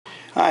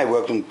Hi,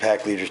 welcome to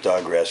Pack Leaders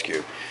Dog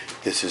Rescue.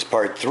 This is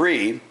part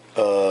 3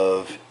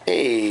 of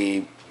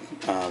a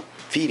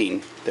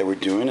feeding that we're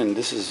doing, and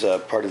this is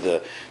part of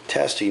the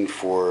testing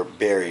for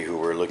Barry, who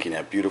we're looking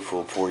at.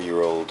 Beautiful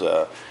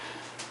 4-year-old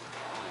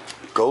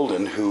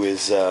Golden, who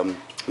is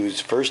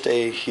whose first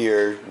day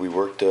here. We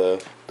worked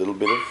a little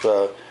bit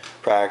of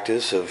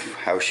practice of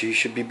how she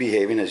should be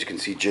behaving. As you can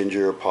see,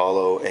 Ginger,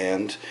 Apollo,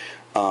 and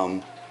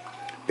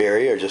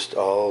Barry are just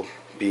all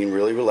being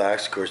really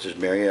relaxed. Of course, there's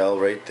Marielle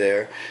right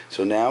there.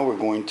 So now we're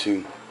going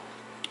to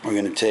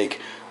take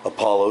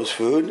Apollo's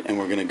food and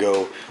we're going to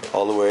go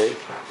all the way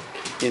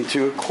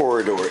into a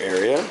corridor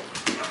area.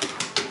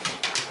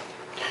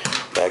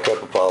 Back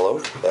up,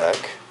 Apollo.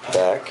 Back,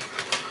 back,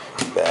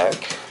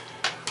 back,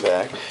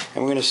 back.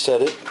 And we're going to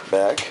set it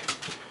back.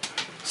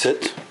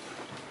 Sit.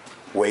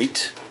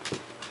 Wait.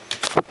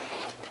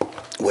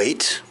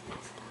 Wait.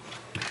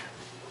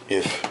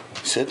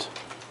 Sit.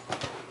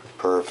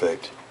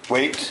 Perfect.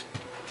 Wait.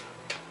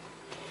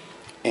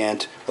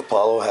 And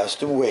Apollo has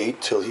to wait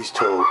till he's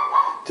told.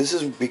 This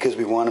is because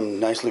we want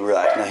him nicely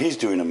relaxed. Now he's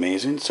doing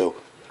amazing, so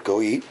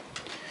go eat.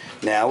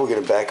 Now we're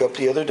going to back up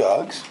the other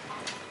dogs.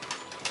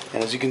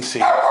 And as you can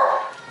see,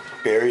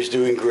 Barry's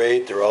doing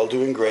great. They're all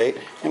doing great.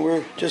 And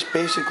we're just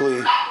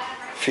basically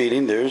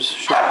feeding. There's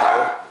Sugar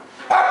Bear,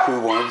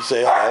 who wanted to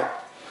say hi.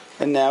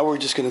 And now we're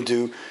just going to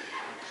do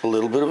a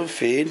little bit of a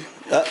feed.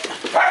 Up,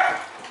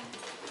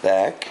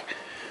 back.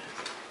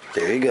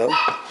 There you go.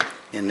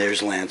 And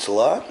there's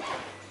Lancelot.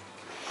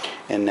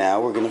 And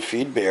now we're going to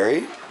feed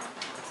Barry.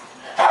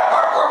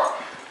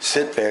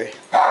 Sit, Barry.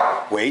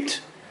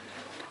 Wait.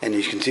 And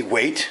you can see,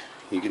 wait.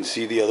 You can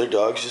see the other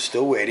dogs are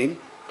still waiting.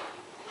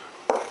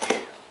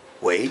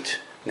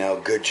 Wait. Now,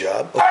 good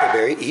job. Okay,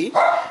 Barry, eat.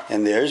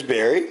 And there's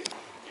Barry.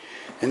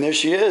 And there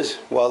she is.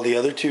 While the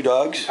other two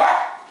dogs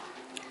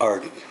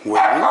are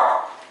waiting.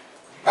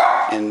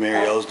 And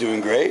Marielle's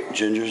doing great.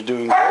 Ginger's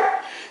doing great.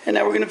 And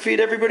now we're going to feed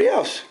everybody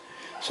else.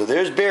 So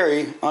there's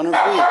Barry on her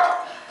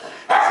feet.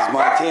 This is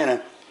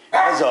Montana.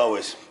 As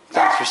always,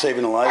 thanks for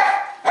saving a life,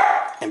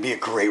 and be a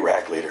great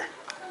rack leader.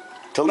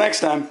 Till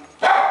next time.